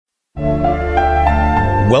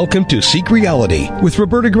Welcome to Seek Reality with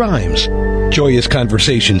Roberta Grimes. Joyous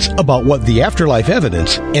conversations about what the afterlife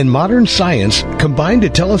evidence and modern science combine to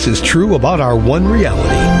tell us is true about our one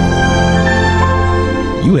reality.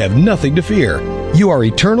 You have nothing to fear. You are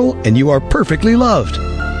eternal and you are perfectly loved.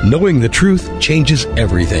 Knowing the truth changes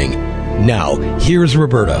everything. Now, here's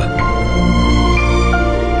Roberta.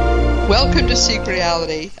 Welcome to Seek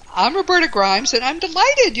Reality. I'm Roberta Grimes, and I'm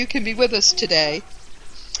delighted you can be with us today.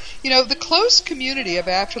 You know, the close community of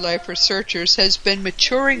afterlife researchers has been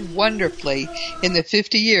maturing wonderfully in the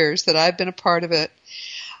 50 years that I've been a part of it.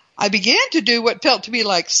 I began to do what felt to me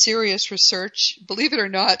like serious research, believe it or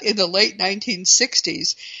not, in the late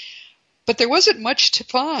 1960s. But there wasn't much to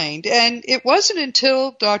find, and it wasn't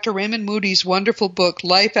until Dr. Raymond Moody's wonderful book,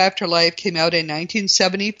 Life After Life, came out in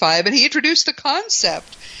 1975, and he introduced the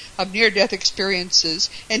concept of near-death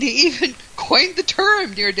experiences, and he even coined the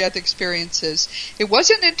term near-death experiences. It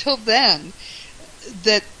wasn't until then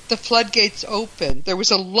that the floodgates opened. There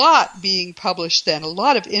was a lot being published then, a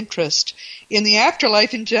lot of interest in the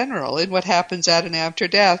afterlife in general, in what happens at and after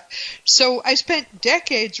death. So I spent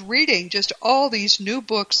decades reading just all these new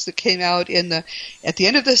books that came out at the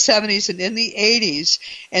end of the 70s and in the 80s,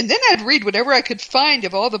 and then I'd read whatever I could find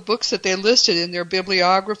of all the books that they listed in their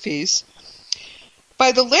bibliographies.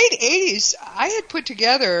 By the late 80s, I had put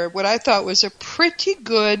together what I thought was a pretty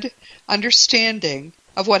good understanding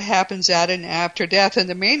of what happens at and after death. And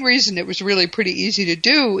the main reason it was really pretty easy to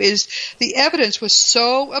do is the evidence was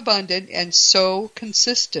so abundant and so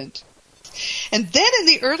consistent. And then in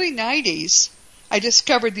the early 90s, I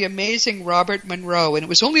discovered the amazing Robert Monroe, and it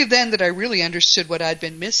was only then that I really understood what I'd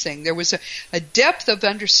been missing. There was a depth of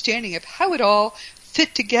understanding of how it all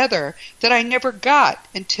fit together that I never got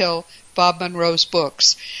until Bob Monroe's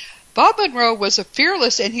books. Bob Monroe was a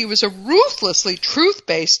fearless and he was a ruthlessly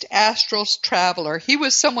truth-based astral traveler. He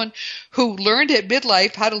was someone who learned at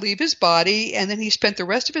midlife how to leave his body, and then he spent the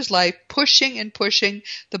rest of his life pushing and pushing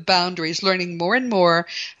the boundaries, learning more and more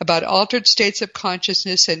about altered states of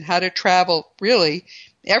consciousness and how to travel really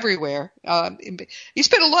everywhere. He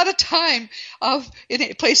spent a lot of time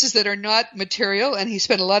in places that are not material, and he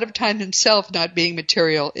spent a lot of time himself not being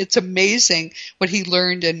material. It's amazing what he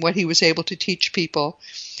learned and what he was able to teach people.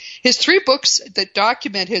 His 3 books that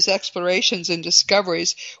document his explorations and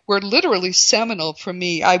discoveries were literally seminal for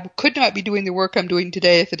me. I could not be doing the work I'm doing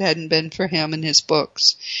today if it hadn't been for him and his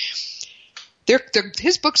books.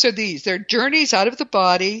 His books are these. They're Journeys Out of the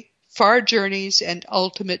Body, Far Journeys, and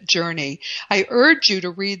Ultimate Journey. I urge you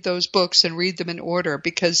to read those books and read them in order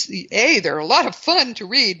because, A, they're a lot of fun to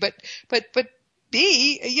read, but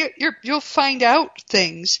B, you'll find out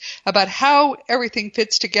things about how everything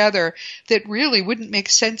fits together that really wouldn't make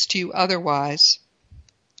sense to you otherwise.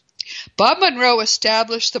 Bob Monroe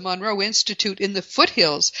established the Monroe Institute in the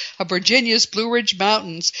foothills of Virginia's Blue Ridge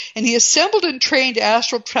Mountains, and he assembled and trained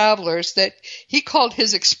astral travelers that he called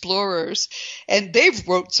his explorers. And they've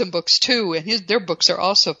wrote some books too, and their books are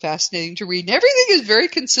also fascinating to read. And everything is very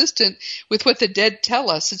consistent with what the dead tell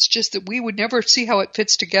us. It's just that we would never see how it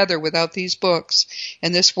fits together without these books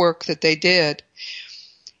and this work that they did.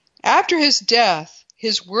 After his death,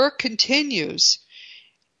 his work continues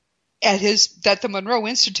at the Monroe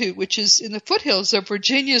Institute, which is in the foothills of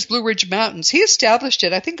Virginia's Blue Ridge Mountains. He established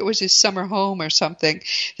it. I think it was his summer home or something.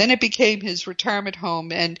 Then it became his retirement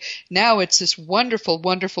home, and now it's this wonderful,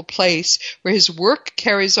 wonderful place where his work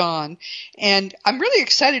carries on. And I'm really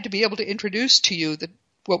excited to be able to introduce to you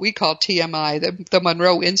what we call TMI, the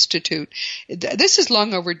Monroe Institute. This is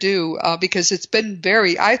long overdue because it's been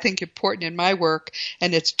very, I think, important in my work,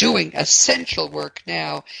 and it's doing essential work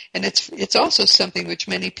now. And it's also something which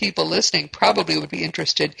many people listening probably would be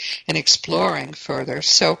interested in exploring further.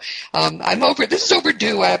 So this is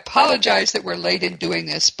overdue. I apologize that we're late in doing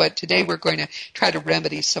this, but today we're going to try to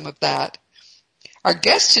remedy some of that. Our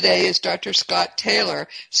guest today is Dr. Scott Taylor.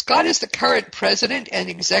 Scott is the current president and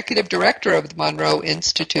executive director of the Monroe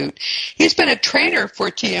Institute. He's been a trainer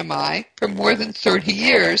for TMI for more than 30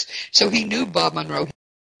 years, so he knew Bob Monroe.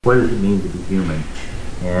 What does it mean to be human?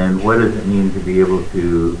 And what does it mean to be able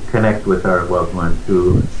to connect with our loved ones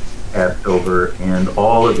who passed over, and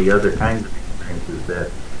all of the other kinds of experiences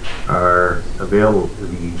that are available to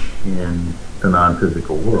me in the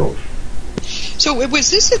non-physical world? So was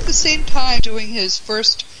this at the same time doing his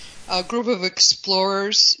first group of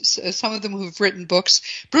explorers, some of them who've written books?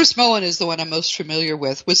 Bruce Moen is the one I'm most familiar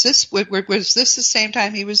with. Was this the same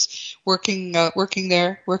time he was working there,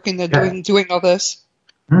 doing all this?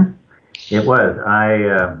 Mm-hmm. It was.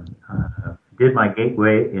 I did my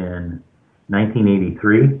gateway in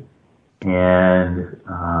 1983, and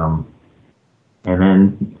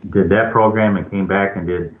then did that program and came back and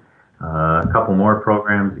did a couple more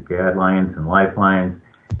programs, Guidelines and Lifelines,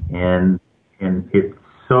 and it's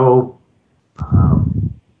so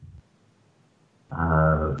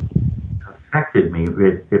affected me.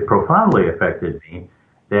 It profoundly affected me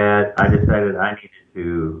that I decided I needed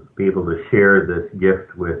to be able to share this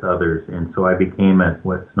gift with others, and so I became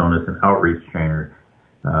what's known as an outreach trainer,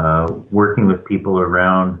 working with people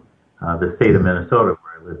around the state of Minnesota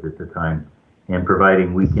where I lived at the time, and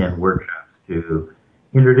providing weekend workshops to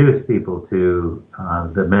introduce people to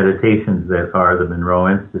the meditations that are the Monroe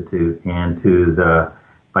Institute and to the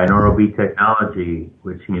binaural beat technology,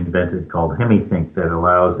 which he invented, called HemiSync, that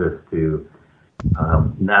allows us to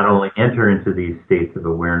not only enter into these states of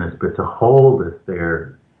awareness, but to hold us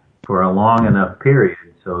there for a long enough period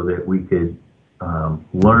so that we could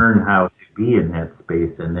learn how to be in that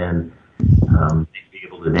space and then be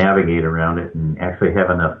able to navigate around it and actually have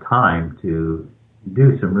enough time to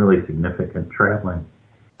do some really significant traveling.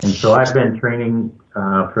 And so I've been training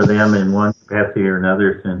for them in one capacity or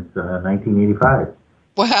another since 1985.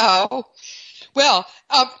 Wow. Well,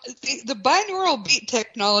 the binaural beat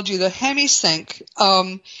technology, the HemiSync,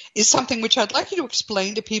 is something which I'd like you to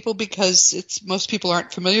explain to people because most people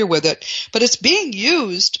aren't familiar with it. But it's being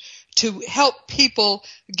used to help people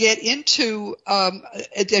get into,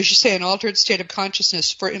 as you say, an altered state of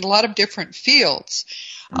consciousness in a lot of different fields.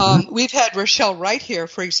 We've had Rochelle Wright here,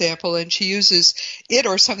 for example, and she uses it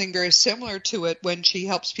or something very similar to it when she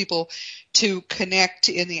helps people to connect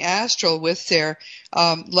in the astral with their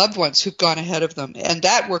loved ones who've gone ahead of them, and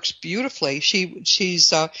that works beautifully.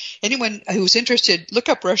 She's anyone who's interested, look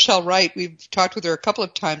up Rochelle Wright. We've talked with her a couple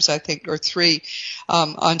of times, I think, or three,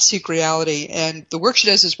 on Seek Reality, and the work she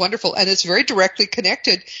does is wonderful, and it's very directly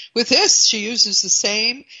connected with this. She uses the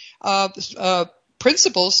same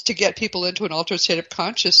principles to get people into an altered state of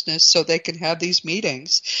consciousness so they can have these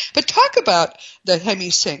meetings. But talk about the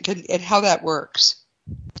HemiSync and how that works.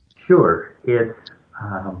 Sure. It's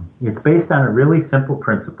based on a really simple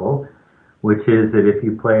principle, which is that if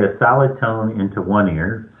you play a solid tone into one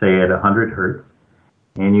ear, say at 100 hertz,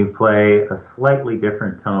 and you play a slightly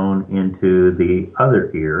different tone into the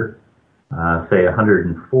other ear, say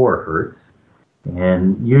 104 hertz,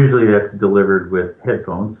 and usually that's delivered with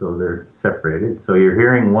headphones, so they're separated. So you're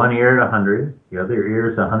hearing one ear at 100, the other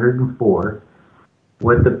ear is 104.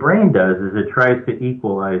 What the brain does is it tries to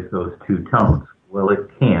equalize those two tones. Well, it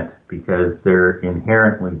can't because they're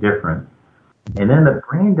inherently different. And then the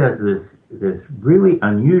brain does this really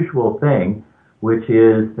unusual thing, which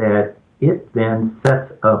is that it then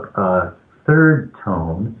sets up a third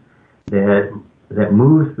tone that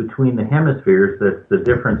moves between the hemispheres. That's the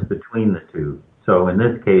difference between the two. So in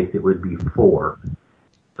this case, it would be 4.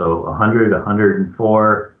 So 100,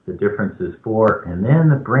 104, the difference is 4. And then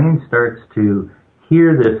the brain starts to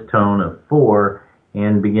hear this tone of 4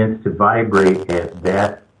 and begins to vibrate at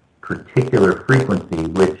that particular frequency,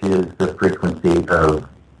 which is the frequency of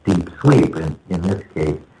deep sleep in this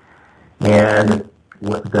case. And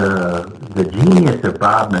what the genius of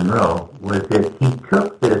Bob Monroe was that he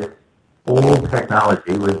took this old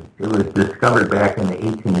technology, it was discovered back in the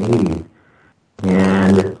 1880s,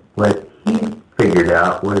 and what he figured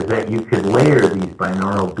out was that you could layer these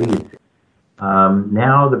binaural beats.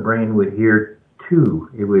 Now the brain would hear two.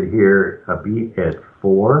 It would hear a beat at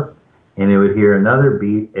 4, and it would hear another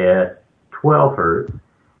beat at 12 hertz,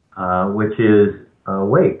 which is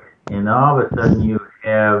awake. And all of a sudden you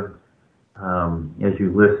have, as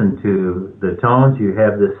you listen to the tones, you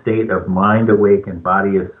have the state of mind awake and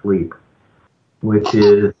body asleep, which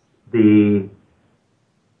is the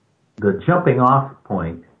jumping off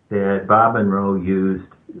point that Bob Monroe used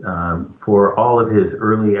for all of his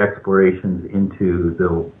early explorations into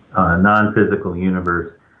the non-physical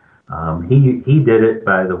universe. He did it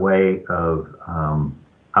by the way of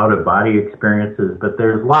out-of-body experiences, but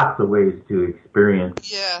there's lots of ways to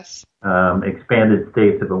experience expanded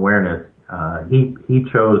states of awareness. He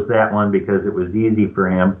chose that one because it was easy for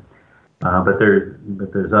him, but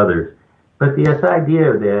there's others. But this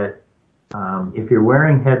idea that if you're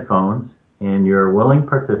wearing headphones and you're a willing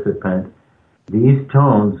participant, these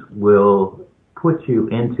tones will put you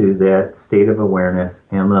into that state of awareness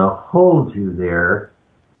and they'll hold you there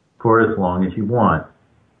for as long as you want.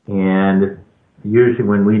 And usually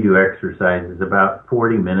when we do exercises, about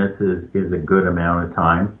 40 minutes is a good amount of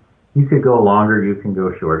time. You could go longer, you can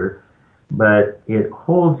go shorter, but it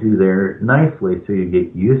holds you there nicely so you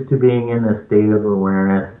get used to being in the state of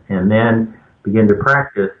awareness and then begin to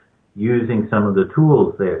practice using some of the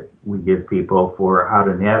tools that we give people for how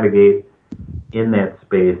to navigate in that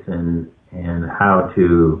space and how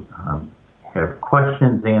to have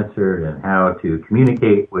questions answered and how to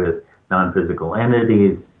communicate with non-physical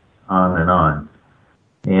entities, on and on.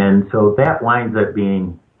 And so that winds up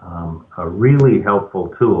being a really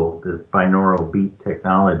helpful tool, this binaural beat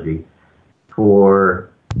technology,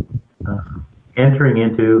 for entering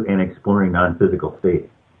into and exploring non-physical states.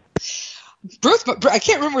 Bruce, I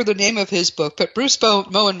can't remember the name of his book, but Bruce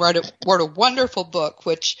Moen wrote a wonderful book,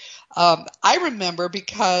 which I remember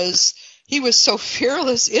because he was so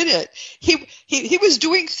fearless in it. He was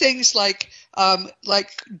doing things like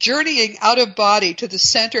journeying out of body to the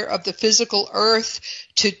center of the physical earth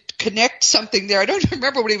to connect something there. I don't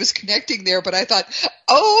remember what he was connecting there, but I thought,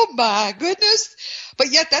 oh my goodness.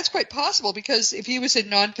 But yet that's quite possible, because if he was in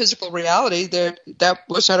non-physical reality, that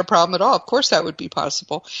was not a problem at all. Of course that would be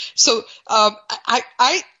possible. So I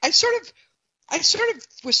sort of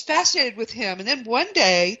was fascinated with him. And then one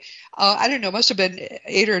day, I don't know, must have been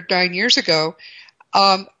 8 or 9 years ago,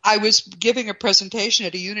 I was giving a presentation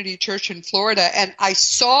at a Unity Church in Florida, and I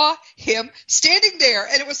saw him standing there,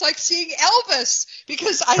 and it was like seeing Elvis,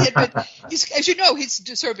 because I had been, as you know, he's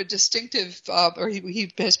sort of a distinctive, or he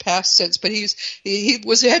has passed since, but he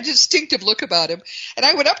had a distinctive look about him. And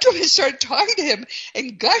I went up to him and started talking to him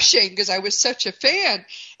and gushing because I was such a fan,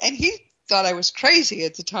 and he thought I was crazy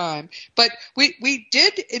at the time. But we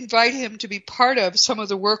did invite him to be part of some of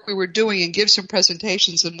the work we were doing and give some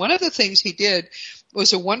presentations. And one of the things he did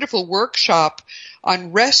was a wonderful workshop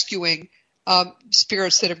on rescuing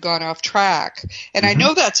spirits that have gone off track. And I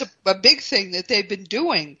know that's a big thing that they've been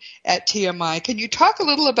doing at TMI. Can you talk a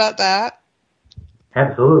little about that?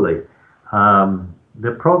 Absolutely.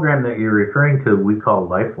 The program that you're referring to, we call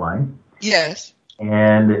Lifeline. Yes.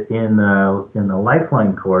 And in the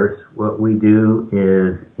Lifeline course, what we do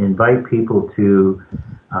is invite people to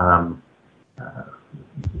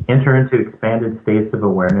enter into expanded states of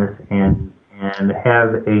awareness and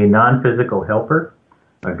have a non-physical helper,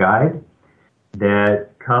 a guide, that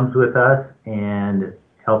comes with us and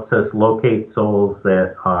helps us locate souls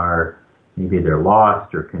that are, maybe they're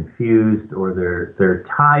lost or confused, or they're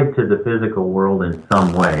tied to the physical world in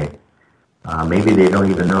some way. Maybe they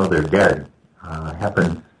don't even know they're dead.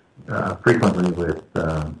 Happens frequently with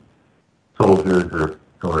soldiers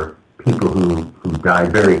or people who die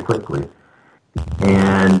very quickly,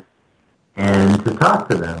 and to talk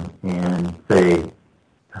to them and say,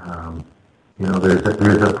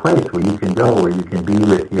 there's a place where you can go, where you can be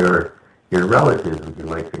with your relatives. Would you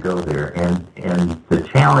like to go there? And the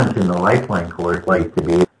challenge in the Lifeline course likes to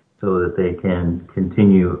be so that they can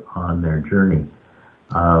continue on their journey.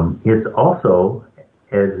 It's also,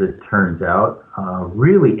 as it turns out, a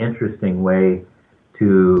really interesting way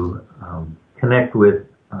to connect with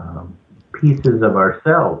pieces of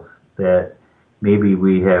ourselves that maybe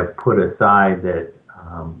we have put aside, that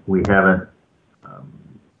we haven't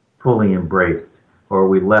fully embraced, or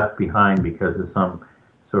we left behind because of some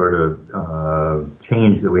sort of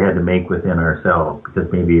change that we had to make within ourselves,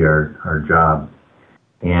 because maybe our job.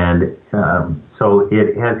 And so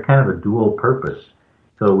it has kind of a dual purpose.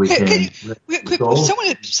 So we someone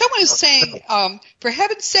is saying, for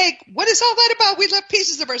heaven's sake, what is all that about? We left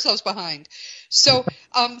pieces of ourselves behind. So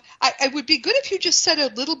I would be good if you just said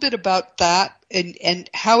a little bit about that and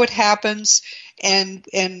how it happens and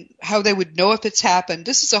how they would know if it's happened.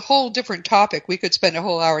 This is a whole different topic we could spend a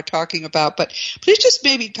whole hour talking about, but please just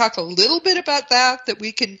maybe talk a little bit about that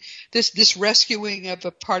we can, this rescuing of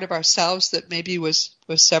a part of ourselves that maybe was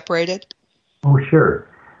separated. Oh, sure.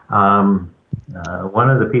 One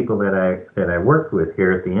of the people that I worked with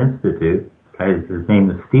here at the Institute, his name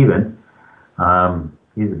is Stephen.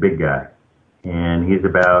 He's a big guy, and he's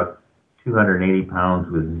about 280 pounds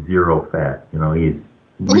with zero fat. He's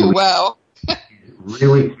really, wow. He's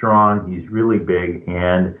really strong. He's really big,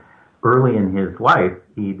 and early in his life,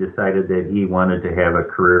 he decided that he wanted to have a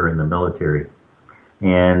career in the military,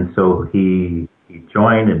 and so he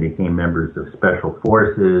joined and became members of Special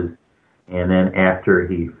Forces. And then after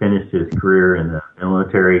he finished his career in the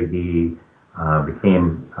military, he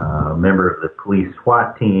became a member of the police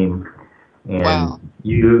SWAT team. And wow.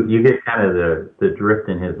 You get kind of the drift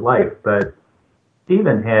in his life. But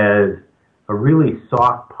Stephen has a really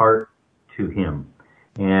soft part to him,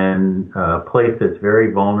 and a place that's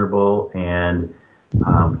very vulnerable. And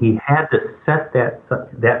he had to set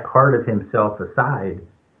that part of himself aside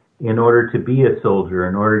in order to be a soldier,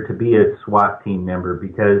 in order to be a SWAT team member,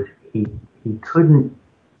 because he couldn't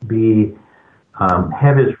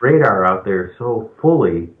have his radar out there so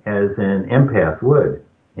fully as an empath would.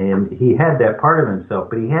 And he had that part of himself,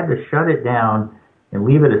 but he had to shut it down and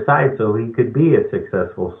leave it aside so he could be a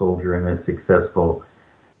successful soldier and a successful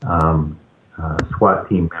SWAT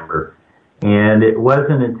team member. And it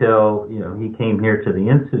wasn't until he came here to the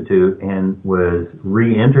Institute and was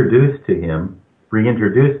reintroduced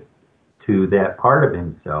to that part of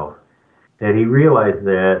himself that he realized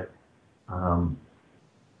that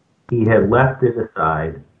he had left it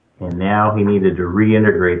aside, and now he needed to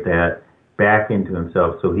reintegrate that back into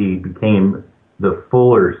himself. So he became the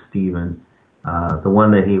fuller Stephen, the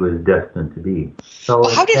one that he was destined to be. So well,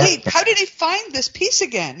 how did he find this peace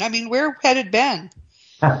again? I mean, where had it been?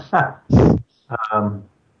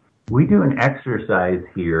 We do an exercise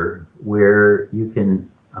here where you can,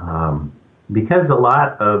 because a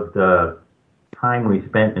lot of the time we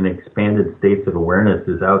spent in expanded states of awareness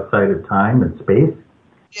is outside of time and space.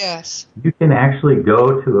 Yes. You can actually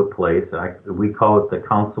go to a place, we call it the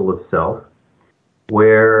Council of Self,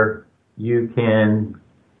 where you can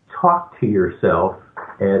talk to yourself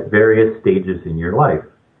at various stages in your life.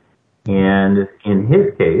 And in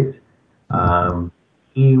his case,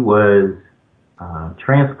 he was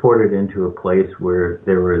transported into a place where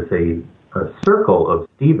there was a circle of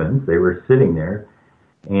Stephens. They were sitting there.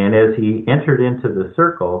 And as he entered into the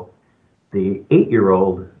circle, the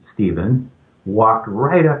 8-year-old Stephen walked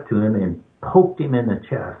right up to him and poked him in the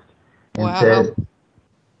chest and said,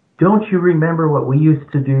 "Don't you remember what we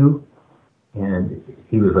used to do?" And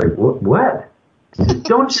he was like, "What?" He said,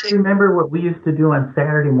 "Don't you remember what we used to do on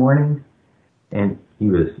Saturday mornings?" And he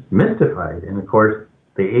was mystified. And of course,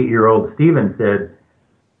 the 8-year-old Stephen said,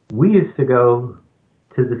 "We used to go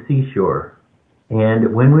to the seashore.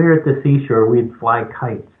 And when we were at the seashore, we'd fly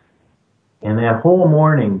kites. And that whole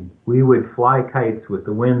morning, we would fly kites with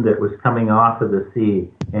the wind that was coming off of the sea.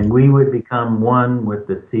 And we would become one with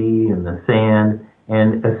the sea and the sand.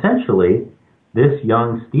 And essentially, this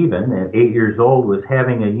young Stephen at 8 years old was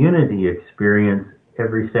having a unity experience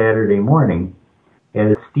every Saturday morning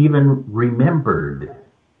as Stephen remembered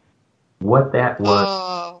what that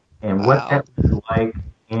was and what that was like.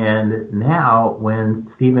 And now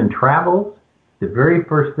when Stephen travels, the very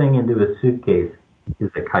first thing into his suitcase is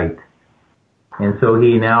a kite. And so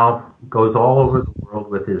he now goes all over the world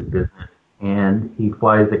with his business, and he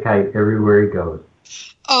flies a kite everywhere he goes.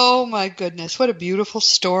 Oh, my goodness. What a beautiful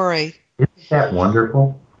story. Isn't that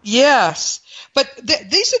wonderful? Yes. But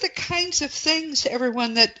these are the kinds of things,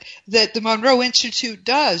 everyone, that the Monroe Institute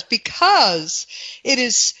does, because it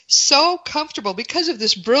is so comfortable, because of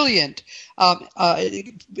this brilliant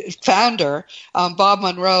founder, Bob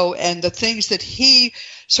Monroe, and the things that he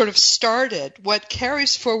sort of started. What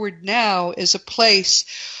carries forward now is a place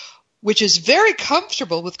which is very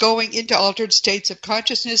comfortable with going into altered states of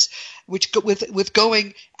consciousness, with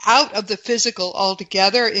going out of the physical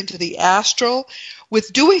altogether into the astral,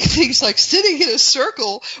 with doing things like sitting in a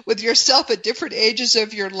circle with yourself at different ages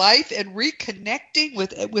of your life and reconnecting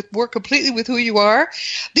with more completely with who you are.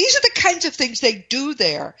 These are the kinds of things they do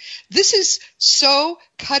there. This is so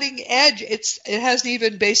cutting edge. It hasn't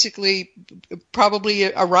even basically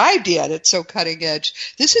probably arrived yet. It's so cutting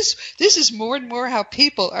edge. This is more and more how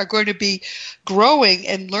people are going to be growing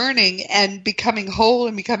and learning and becoming whole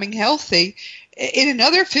and becoming healthy in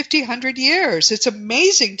another 50, 100 years. It's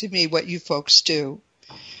amazing to me what you folks do.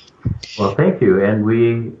 Well, thank you. And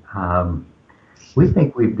we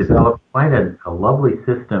think we've developed quite a lovely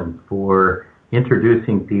system for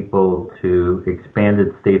introducing people to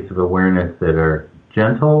expanded states of awareness that are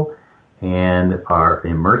gentle and are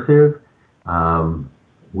immersive.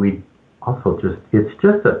 We also it's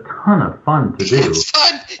just a ton of fun to do. It's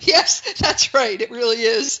fun. Yes, that's right. It really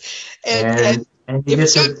is. And if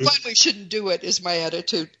it's not fun, we shouldn't do it, is my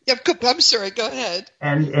attitude. I'm sorry, go ahead.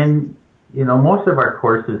 And you know, most of our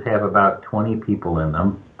courses have about 20 people in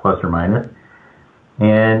them, plus or minus.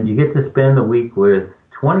 And you get to spend the week with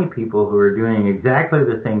 20 people who are doing exactly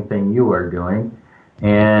the same thing you are doing.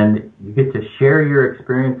 And you get to share your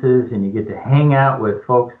experiences, and you get to hang out with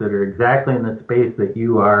folks that are exactly in the space that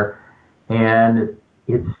you are. And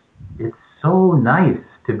it's so nice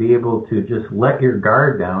to be able to just let your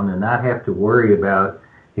guard down and not have to worry about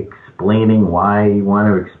explaining why you want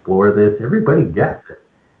to explore this. Everybody gets it.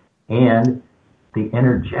 And the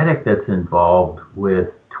energetic that's involved with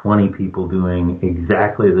 20 people doing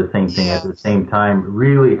exactly the same thing at the same time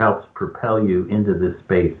really helps propel you into this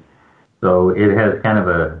space. So it has kind of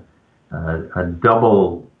a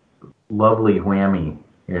double lovely whammy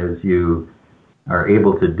as you are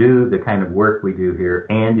able to do the kind of work we do here,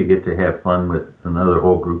 and you get to have fun with another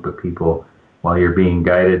whole group of people while you're being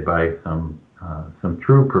guided by some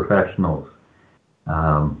true professionals.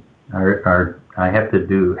 I have to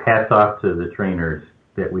do hats off to the trainers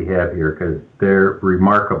that we have here, because they're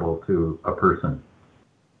remarkable to a person.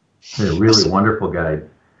 They're really wonderful guides.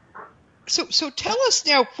 So tell us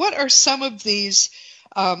now, what are some of these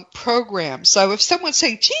programs? So if someone's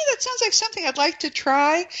saying, gee, that sounds like something I'd like to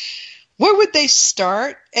try, Where would they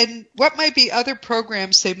start, and what might be other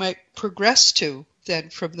programs they might progress to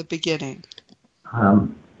then from the beginning?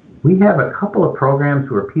 We have a couple of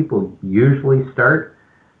programs where people usually start.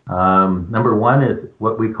 Number one is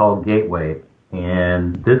what we call Gateway,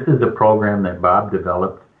 and this is a program that Bob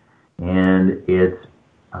developed, and it's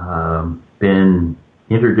been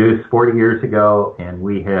introduced 40 years ago, and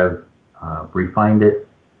we have refined it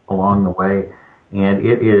along the way, and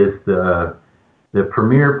it is the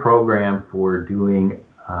premier program for doing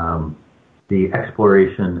the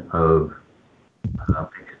exploration of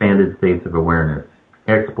expanded states of awareness,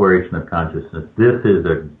 exploration of consciousness. This is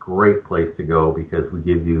a great place to go because we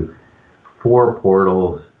give you 4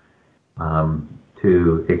 portals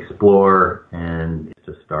to explore and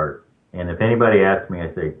to start. And if anybody asks me,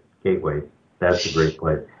 I say, Gateway, that's a great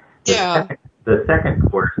place. The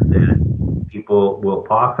second course that people will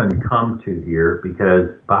often come to here, because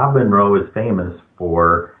Bob Monroe is famous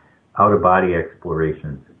for out-of-body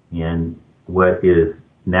explorations in what is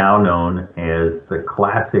now known as the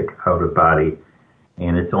classic out-of-body,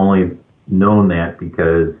 and it's only known that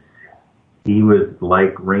because he was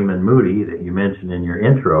like Raymond Moody that you mentioned in your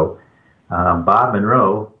intro. Bob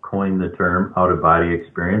Monroe coined the term out-of-body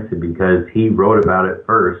experience, and because he wrote about it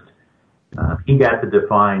first, he got to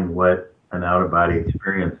define what an out-of-body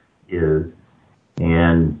experience is,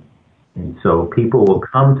 and so people will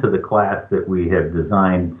come to the class that we have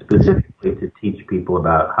designed specifically to teach people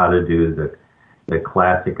about how to do the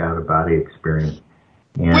classic out-of-body experience.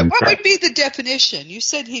 And what would be the definition? You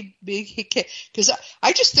said he can't, because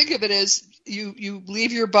I just think of it as you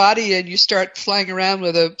leave your body and you start flying around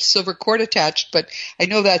with a silver cord attached, but I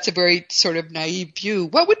know that's a very sort of naive view.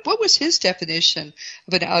 What was his definition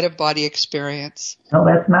of an out-of-body experience? No,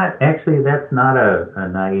 that's not a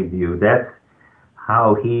naive view. That's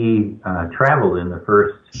how he traveled in the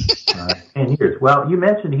first 10 years. Well, you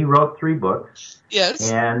mentioned he wrote 3 books.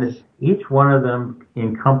 Yes. And each one of them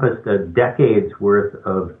encompassed a decade's worth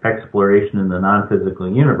of exploration in the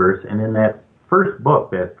non-physical universe. And in that first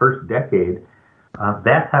book, that first decade,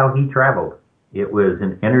 that's how he traveled. It was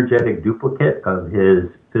an energetic duplicate of his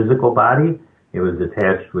physical body. It was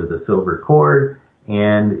attached with a silver cord,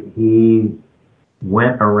 and he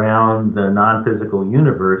went around the non-physical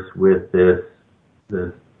universe with this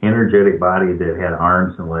energetic body that had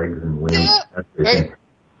arms and legs and limbs. Right.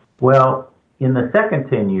 Well, in the second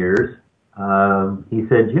 10 years, he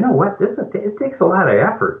said, you know what, it takes a lot of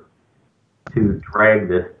effort to drag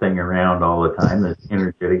this thing around all the time, this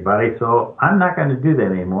energetic body, so I'm not going to do that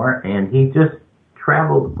anymore. And he just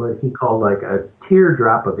traveled what he called like a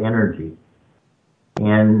teardrop of energy.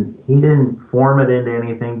 And he didn't form it into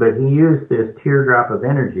anything, but he used this teardrop of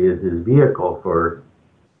energy as his vehicle for,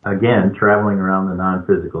 again, traveling around the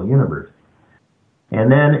non-physical universe.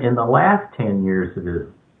 And then in the last 10 years of his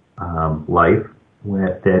life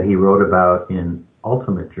that he wrote about in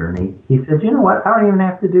Ultimate Journey, he said, you know what, I don't even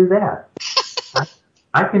have to do that.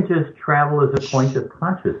 I can just travel as a point of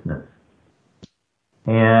consciousness.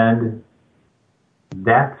 And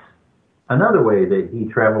that's another way that he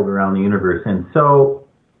traveled around the universe. And so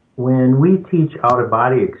when we teach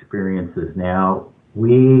out-of-body experiences now,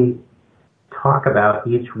 we talk about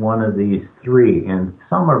each one of these 3. And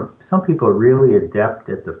some people are really adept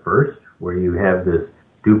at the first, where you have this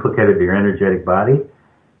duplicate of your energetic body,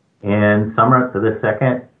 and some are to the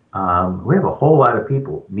second. We have a whole lot of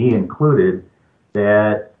people, me included,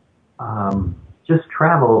 that just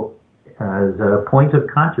travel as a point of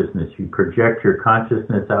consciousness. You project your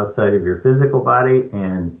consciousness outside of your physical body,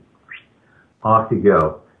 and off you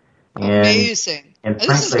go. Amazing. And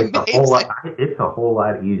frankly, it's a whole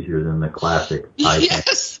lot easier than the classic.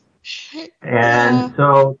 Yes. And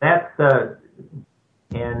so that's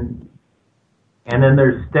and then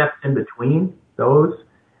there's steps in between those.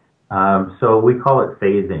 So we call it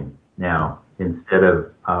phasing now. Instead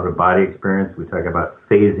of out-of-body experience, we talk about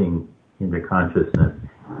phasing into consciousness.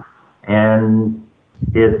 And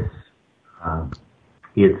it's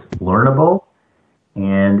learnable,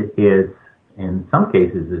 and in some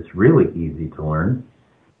cases it's really easy to learn.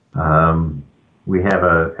 We have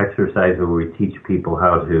an exercise where we teach people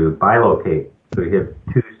how to bilocate. So you have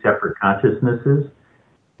 2 separate consciousnesses.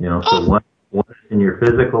 So one is in your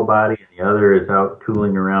physical body, and the other is out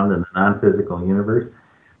tooling around in the non-physical universe.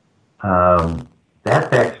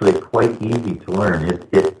 That's actually quite easy to learn.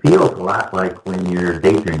 It feels a lot like when you're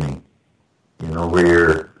daydreaming, where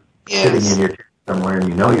you're sitting in your chair somewhere,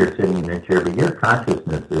 and you're sitting in that chair, but your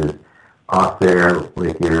consciousness is off there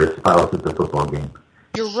with your spouse at the football game.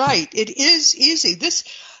 You're right. It is easy.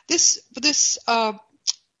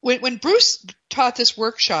 When Bruce taught this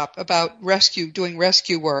workshop about doing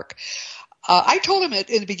rescue work, I told him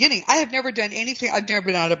in the beginning, I have never done anything. I've never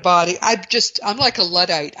been out of body. I'm like a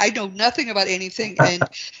Luddite. I know nothing about anything, and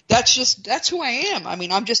that's who I am. I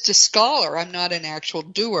mean, I'm just a scholar. I'm not an actual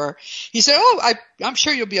doer. He said, I'm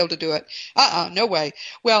sure you'll be able to do it. No way.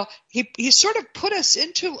 Well, he sort of put us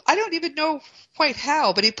into, I don't even know quite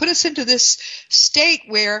how, but he put us into this state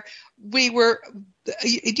where we were,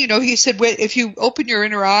 he said, if you open your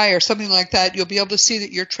inner eye or something like that, you'll be able to see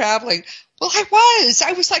that you're traveling. Well,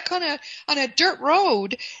 I was like on a dirt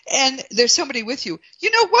road, and there's somebody with you. You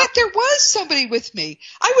know what? There was somebody with me.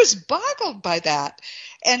 I was boggled by that.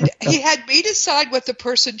 And he had me decide what the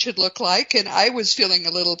person should look like, and I was feeling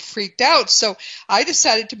a little freaked out. So I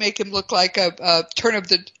decided to make him look like a turn of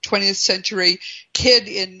the 20th century kid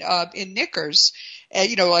in knickers,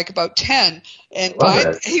 like about 10. And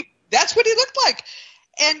that's what he looked like.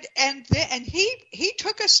 And he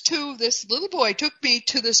took us to, this little boy took me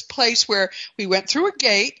to this place where we went through a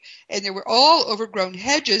gate, and there were all overgrown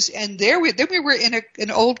hedges, and then we were in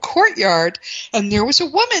an old courtyard, and there was a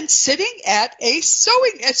woman sitting at a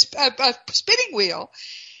spinning wheel,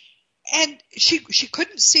 and she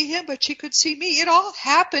couldn't see him, but she could see me. It all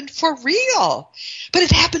happened for real, but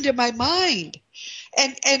it happened in my mind,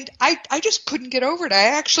 and I just couldn't get over it.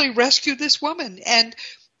 I actually rescued this woman, and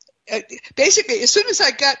basically, as soon as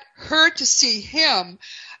I got her to see him,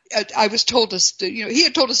 I was told he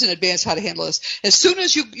had told us in advance how to handle this. As soon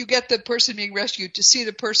as you get the person being rescued to see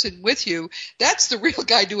the person with you, that's the real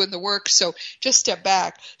guy doing the work. So just step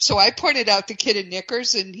back. So I pointed out the kid in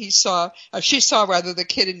knickers, and she saw the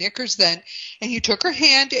kid in knickers then, and he took her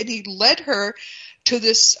hand and he led her to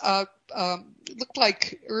this looked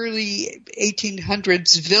like early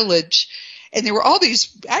 1800s village. And there were all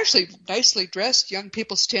these actually nicely dressed young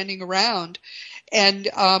people standing around, and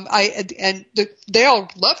they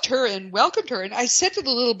all loved her and welcomed her. And I said to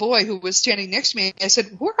the little boy who was standing next to me, I said,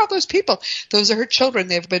 "Who are all those people?" "Those are her children.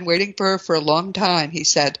 They've been waiting for her for a long time," he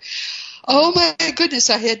said. Oh my goodness,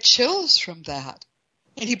 I had chills from that.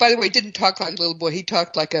 And he, by the way, didn't talk like a little boy. He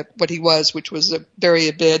talked like what he was, which was a very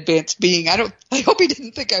advanced being. I hope he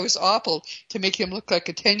didn't think I was awful to make him look like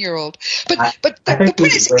a 10-year-old. But the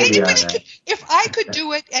point is, if I could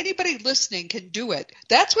do it, anybody listening can do it.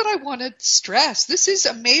 That's what I want to stress. This is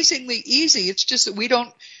amazingly easy. It's just that we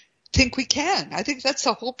don't think we can. I think that's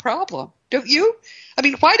the whole problem. Don't you? I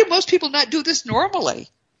mean, why do most people not do this normally?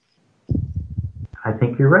 I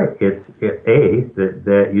think you're right. It's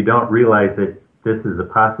that you don't realize that this is a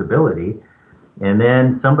possibility, and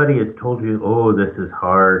then somebody has told you, "Oh, this is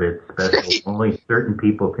hard. It's special. Right. Only certain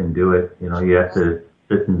people can do it. You have to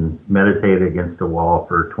sit and meditate against a wall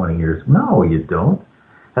for 20 years." No, you don't.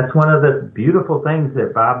 That's one of the beautiful things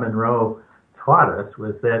that Bob Monroe taught us,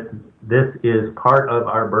 was that this is part of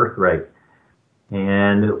our birthright,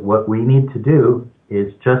 and what we need to do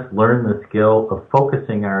is just learn the skill of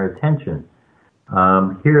focusing our attention.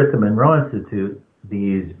 Here at the Monroe Institute,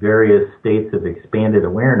 these various states of expanded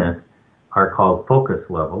awareness are called focus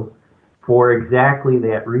levels for exactly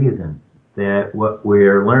that reason, that what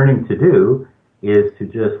we're learning to do is to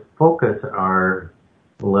just focus our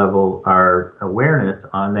awareness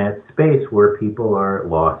on that space where people are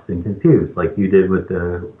lost and confused, like you did with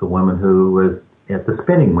the woman who was at the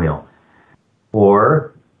spinning wheel.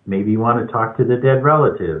 Or maybe you want to talk to the dead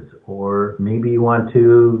relatives, or maybe you want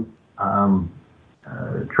to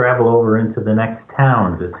travel over into the next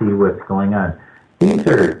town to see what's going on. These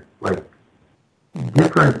are like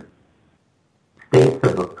different states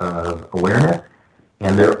of awareness,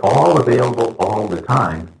 and they're all available all the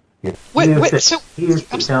time. He used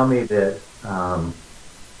to tell me that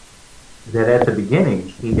that at the beginning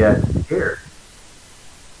he got scared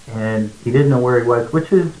and he didn't know where he was,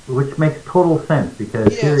 which makes total sense,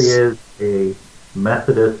 because Here he is, a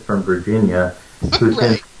Methodist from Virginia who's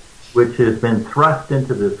right. Which has been thrust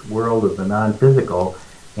into this world of the non-physical,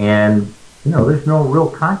 and there's no real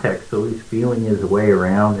context, so he's feeling his way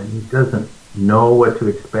around and he doesn't know what to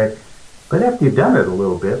expect. But after you've done it a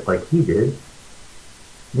little bit, like he did,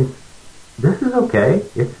 this is okay,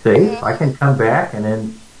 it's safe, I can come back. And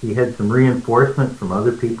then he had some reinforcement from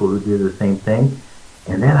other people who do the same thing.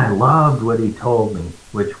 And then I loved what he told me,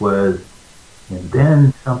 which was, and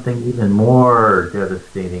then something even more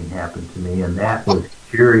devastating happened to me, and that was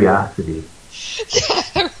curiosity.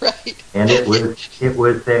 Yeah, right. And it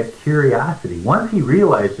was that curiosity. Once he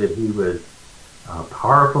realized that he was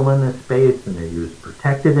powerful in this space, and that he was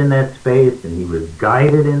protected in that space, and he was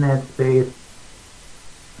guided in that space,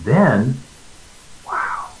 then,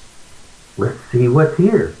 wow, let's see what's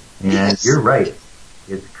here. And You're right.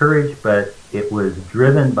 It's courage, but it was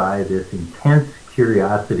driven by this intense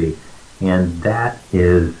curiosity. And that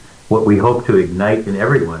is what we hope to ignite in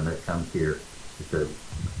everyone that comes here. Is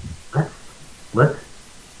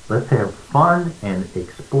let's have fun and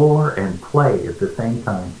explore and play at the same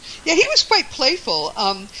time. Yeah, he was quite playful.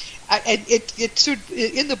 It sort of,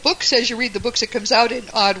 in the books, as you read the books, it comes out in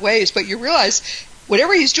odd ways, but you realize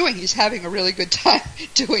whatever he's doing, he's having a really good time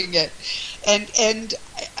doing it.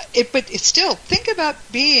 But it's still, think about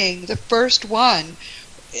being the first one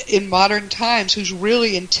in modern times who's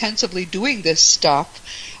really intensively doing this stuff,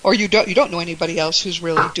 or you don't know anybody else who's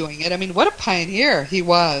really doing it. I mean, what a pioneer he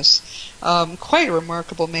was. Quite a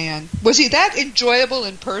remarkable man. Was he that enjoyable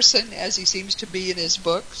in person as he seems to be in his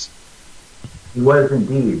books? He was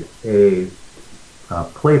indeed a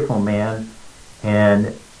playful man,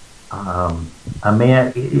 and a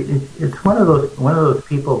man. It's one of those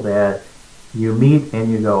people that you meet and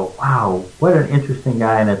you go, "Wow, what an interesting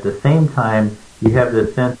guy!" And at the same time, you have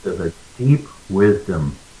this sense of a deep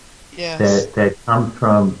wisdom that comes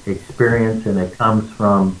from experience, and it comes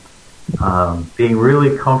from being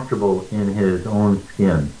really comfortable in his own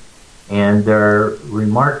skin. And there are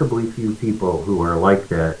remarkably few people who are like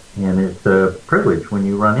that, and it's a privilege when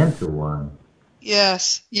you run into one.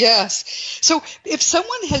 Yes. So if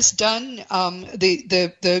someone has done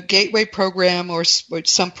the Gateway program or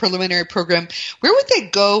some preliminary program, where would they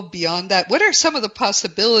go beyond that? What are some of the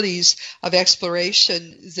possibilities of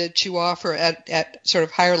exploration that you offer at sort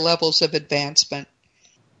of higher levels of advancement?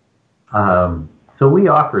 So we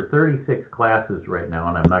offer 36 classes right now,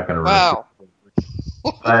 and I'm not going to run. Wow.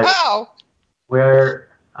 Wow. Where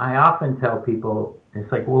I often tell people,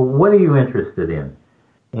 it's like, well, what are you interested in?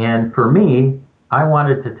 And for me, I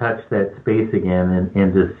wanted to touch that space again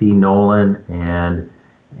and to see Nolan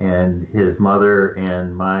and his mother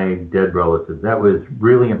and my dead relatives. That was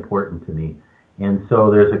really important to me. And so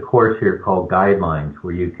there's a course here called Guidelines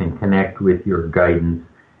where you can connect with your guidance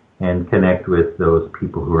and connect with those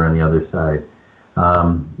people who are on the other side.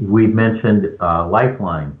 We've mentioned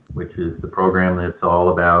Lifeline, which is the program that's all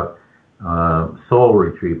about soul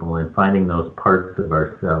retrieval and finding those parts of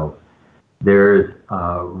ourselves. There's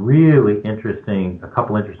a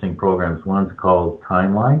couple interesting programs. One's called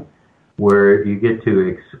Timeline, where you get to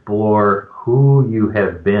explore who you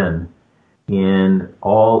have been in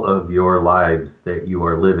all of your lives that you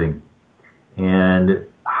are living, and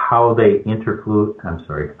how they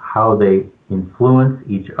influence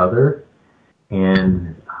each other,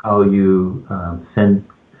 and how you send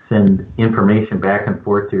information back and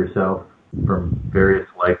forth to yourself from various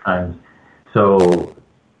lifetimes. So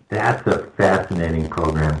that's a fascinating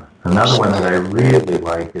program. Another one that I really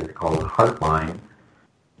like is called Heartline,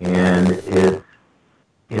 and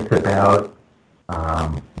it's about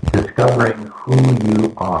discovering who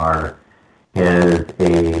you are as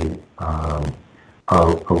a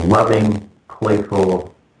loving,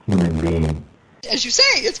 playful human being. As you say,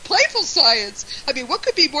 it's playful science. I mean, what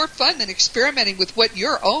could be more fun than experimenting with what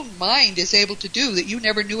your own mind is able to do that you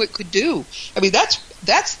never knew it could do? I mean,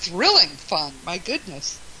 that's thrilling fun. My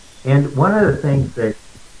goodness. And one of the things that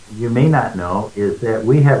you may not know is that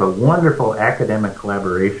we have a wonderful academic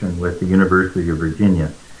collaboration with the University of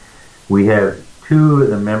Virginia. We have two of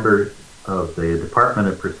the members of the Department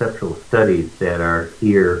of Perceptual Studies that are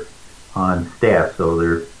here on staff. So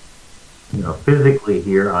they're, physically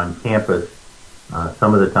here on campus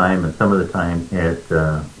some of the time, and some of the time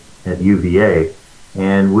at UVA.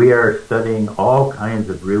 And we are studying all kinds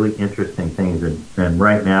of really interesting things. And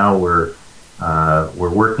right now we're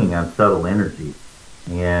working on subtle energy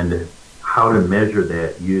and how to measure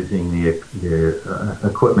that using the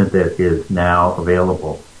equipment that is now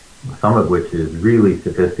available, some of which is really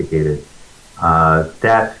sophisticated.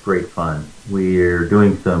 That's great fun. We're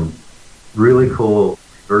doing some really cool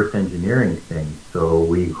reverse engineering things. So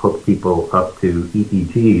we hook people up to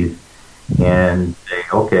EEGs and say,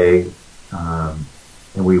 okay,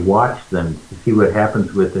 and we watch them to see what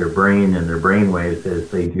happens with their brain and their brain waves as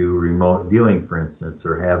they do remote viewing, for instance,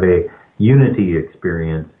 or have a unity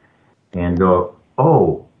experience, and go,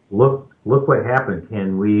 oh, look what happened.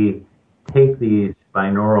 Can we take these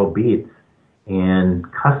binaural beats and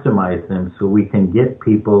customize them so we can get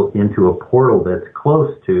people into a portal that's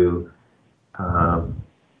close to,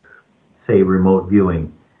 say, remote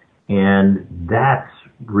viewing? And that's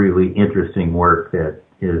really interesting work that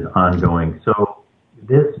is ongoing. So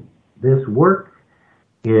this work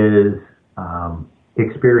is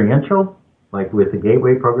experiential, like with the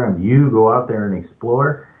Gateway program. You go out there and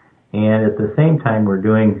explore, and at the same time we're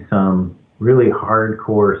doing some really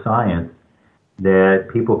hardcore science that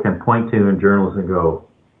people can point to in journals and go,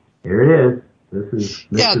 here it is, This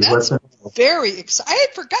Yeah, is that's what's very exciting. I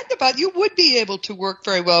had forgotten about you would be able to work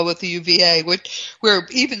very well with the UVA, where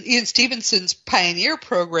even Ian Stevenson's pioneer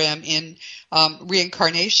program in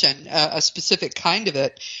reincarnation, a specific kind of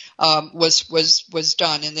it, was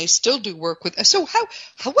done, and they still do work with. So what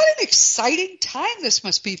an exciting time this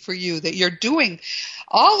must be for you that you're doing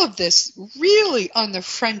all of this really on the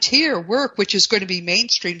frontier work, which is going to be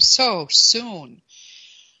mainstream so soon.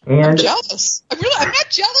 And I'm jealous. I'm not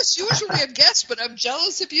jealous usually of guests, but I'm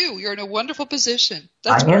jealous of you. You're in a wonderful position.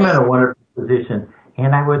 That's I am great. in a wonderful position,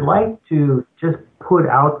 and I would like to just put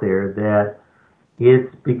out there that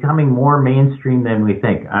it's becoming more mainstream than we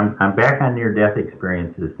think. I'm back on near-death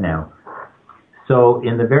experiences now. So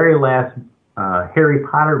in the very last Harry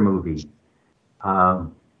Potter movie,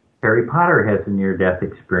 Harry Potter has a near-death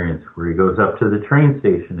experience where he goes up to the train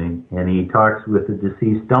station and he talks with the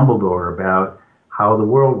deceased Dumbledore about how the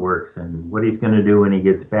world works and what he's going to do when he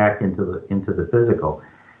gets back into the physical.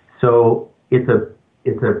 So it's a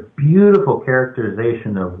beautiful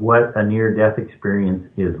characterization of what a near-death experience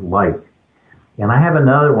is like. And I have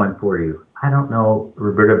another one for you. I don't know,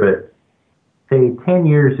 Roberta, but say 10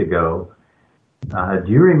 years ago, do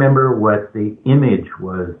you remember what the image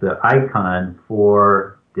was, the icon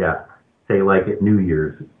for death? Say like at New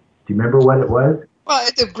Year's. Do you remember what it was? Well,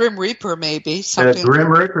 the Grim Reaper, maybe. Something. The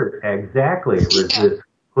Grim Reaper, exactly. It was this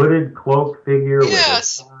hooded cloak figure with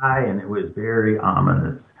a tie, and it was very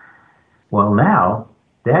ominous. Well, now,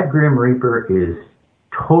 that Grim Reaper is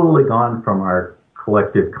totally gone from our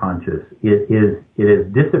collective conscious. It has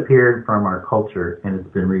disappeared from our culture, and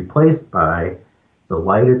it's been replaced by the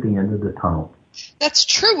light at the end of the tunnel. That's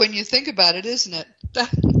true when you think about it, isn't it?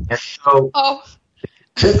 And so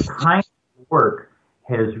this kind of work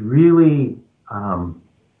has really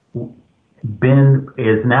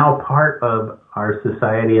is now part of our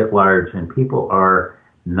society at large, and people are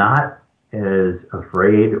not as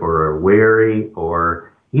afraid or wary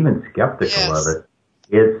or even skeptical of it.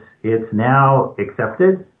 It's now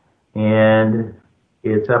accepted, and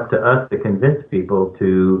it's up to us to convince people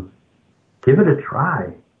to give it a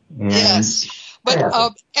try. And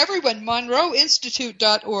But everyone,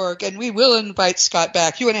 MonroeInstitute.org, and we will invite Scott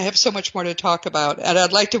back. You and I have so much more to talk about, and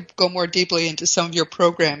I'd like to go more deeply into some of your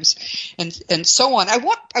programs and so on. I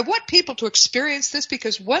want people to experience this,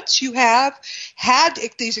 because once you have had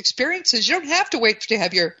these experiences, you don't have to wait to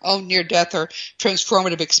have your own near-death or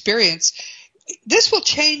transformative experience. This will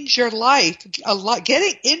change your life a lot.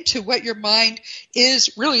 Getting into what your mind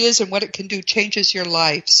really is and what it can do changes your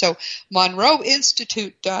life. So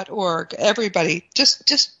MonroeInstitute.org. Everybody,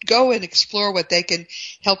 just go and explore what they can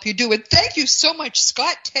help you do. And thank you so much,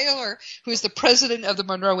 Scott Taylor, who is the president of the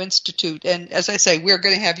Monroe Institute. And as I say, we're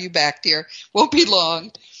going to have you back, dear. Won't be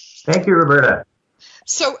long. Thank you, Roberta.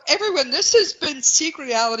 So everyone, this has been Seek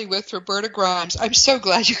Reality with Roberta Grimes. I'm so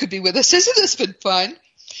glad you could be with us. Hasn't this been fun?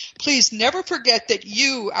 Please never forget that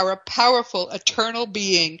you are a powerful, eternal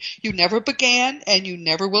being. You never began and you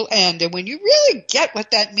never will end. And when you really get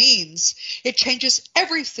what that means, it changes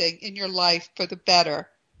everything in your life for the better.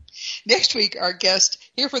 Next week, our guest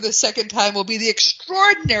here for the second time will be the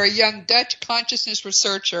extraordinary young Dutch consciousness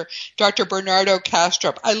researcher, Dr. Bernardo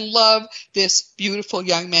Kastrup. I love this beautiful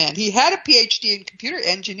young man. He had a PhD in computer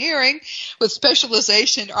engineering with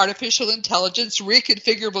specialization in artificial intelligence,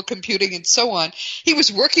 reconfigurable computing, and so on. He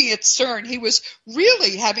was working at CERN. He was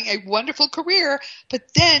really having a wonderful career,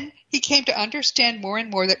 but then he came to understand more and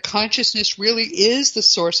more that consciousness really is the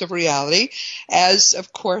source of reality, as,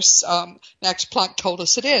 of course, Max Planck told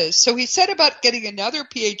us it is. So he set about getting another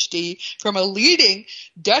PhD from a leading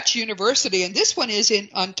Dutch university, and this one is in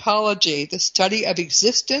ontology, the study of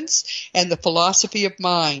existence and the philosophy of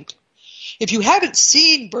mind. If you haven't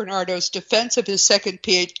seen Bernardo's defense of his second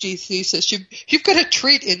PhD thesis, you've got a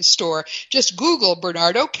treat in store. Just Google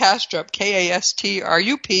Bernardo Kastrup,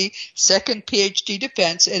 K-A-S-T-R-U-P, second PhD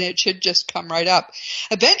defense, and it should just come right up.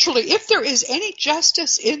 Eventually, if there is any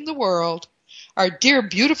justice in the world, our dear,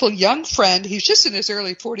 beautiful young friend, he's just in his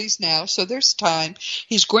early 40s now, so there's time.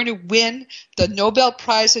 He's going to win the Nobel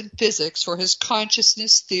Prize in Physics for his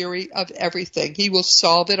consciousness theory of everything. He will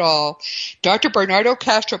solve it all. Dr. Bernardo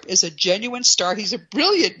Kastrup is a genuine star. He's a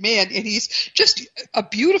brilliant man, and he's just a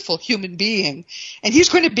beautiful human being. And he's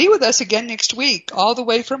going to be with us again next week, all the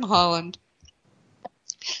way from Holland.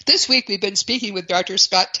 This week, we've been speaking with Dr.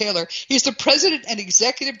 Scott Taylor. He's the president and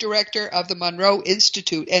executive director of the Monroe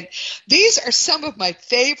Institute. And these are some of my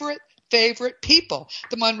favorite favorite people.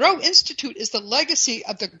 The Monroe Institute is the legacy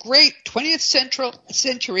of the great 20th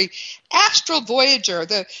century astral voyager,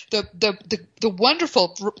 the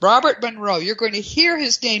wonderful Robert Monroe. You're going to hear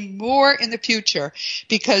his name more in the future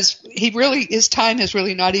because his time has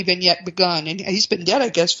really not even yet begun. And he's been dead, I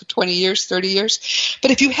guess, for 20 years, 30 years.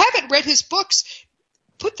 But if you haven't read his books,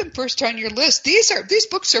 put them first on your list. These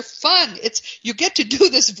books are fun. You get to do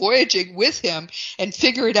this voyaging with him and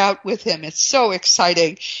figure it out with him. It's so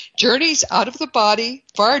exciting. Journeys Out of the Body,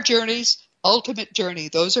 Far Journeys, Ultimate Journey.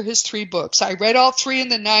 Those are his 3 books. I read all 3 in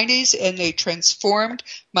the 90s, and they transformed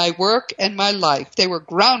my work and my life. They were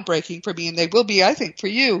groundbreaking for me, and they will be, I think, for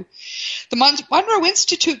you. The Monroe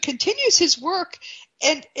Institute continues his work.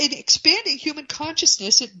 And in expanding human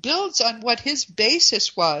consciousness, it builds on what his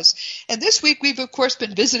basis was. And this week, we've, of course,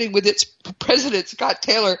 been visiting with its president, Scott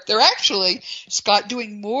Taylor. They're actually, Scott,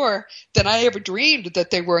 doing more than I ever dreamed that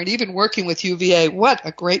they were, and even working with UVA. What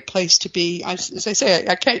a great place to be. As I say,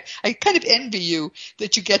 I kind of envy you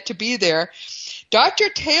that you get to be there. Dr.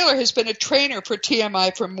 Taylor has been a trainer for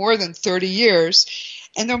TMI for more than 30 years.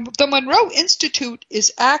 And the Monroe Institute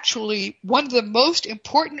is actually one of the most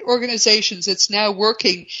important organizations that's now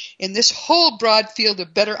working in this whole broad field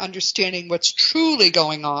of better understanding what's truly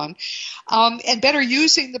going on, and better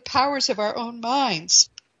using the powers of our own minds.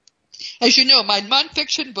 As you know, my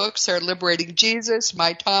nonfiction books are Liberating Jesus,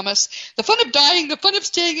 My Thomas, The Fun of Dying, The Fun of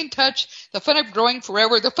Staying in Touch, The Fun of Growing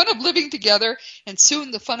Forever, The Fun of Living Together, and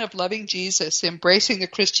soon The Fun of Loving Jesus, Embracing the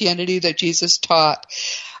Christianity that Jesus taught.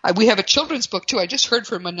 We have a children's book, too. I just heard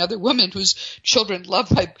from another woman whose children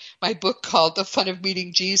love my book called The Fun of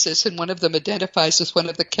Meeting Jesus, and one of them identifies as one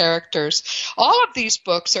of the characters. All of these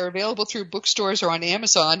books are available through bookstores or on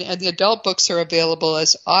Amazon, and the adult books are available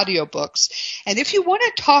as audiobooks. And if you want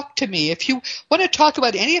to talk to me, if you want to talk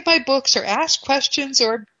about any of my books or ask questions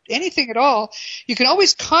or anything at all, you can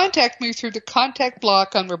always contact me through the contact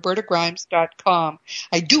block on RobertaGrimes.com.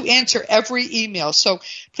 I do answer every email, so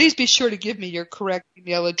please be sure to give me your correct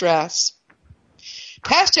email address.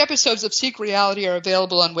 Past episodes of Seek Reality are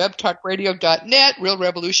available on webtalkradio.net,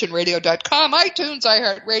 realrevolutionradio.com, iTunes,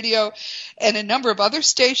 iHeartRadio, and a number of other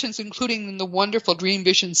stations, including the wonderful Dream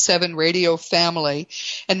Vision 7 radio family.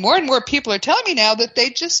 And more people are telling me now that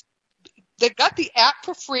they've got the app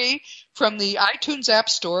for free from the iTunes App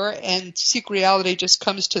Store, and Seek Reality just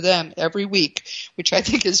comes to them every week, which I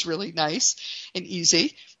think is really nice and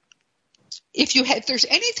easy. If there's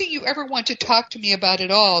anything you ever want to talk to me about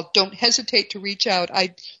at all, don't hesitate to reach out.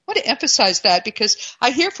 I want to emphasize that because I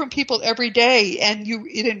hear from people every day, and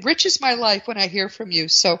it enriches my life when I hear from you.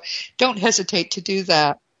 So don't hesitate to do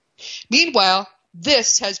that. Meanwhile,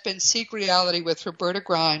 this has been Seek Reality with Roberta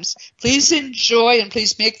Grimes. Please enjoy and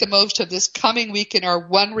please make the most of this coming week in our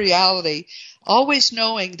one reality, always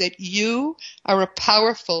knowing that you are a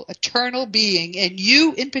powerful, eternal being, and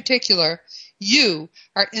you in particular, you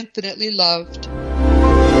are infinitely loved.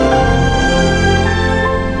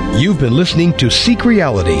 You've been listening to Seek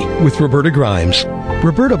Reality with Roberta Grimes.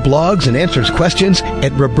 Roberta blogs and answers questions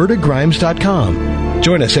at RobertaGrimes.com.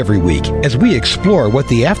 Join us every week as we explore what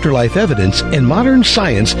the afterlife evidence and modern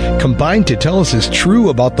science combine to tell us is true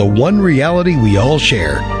about the one reality we all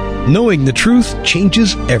share. Knowing the truth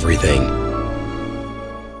changes everything.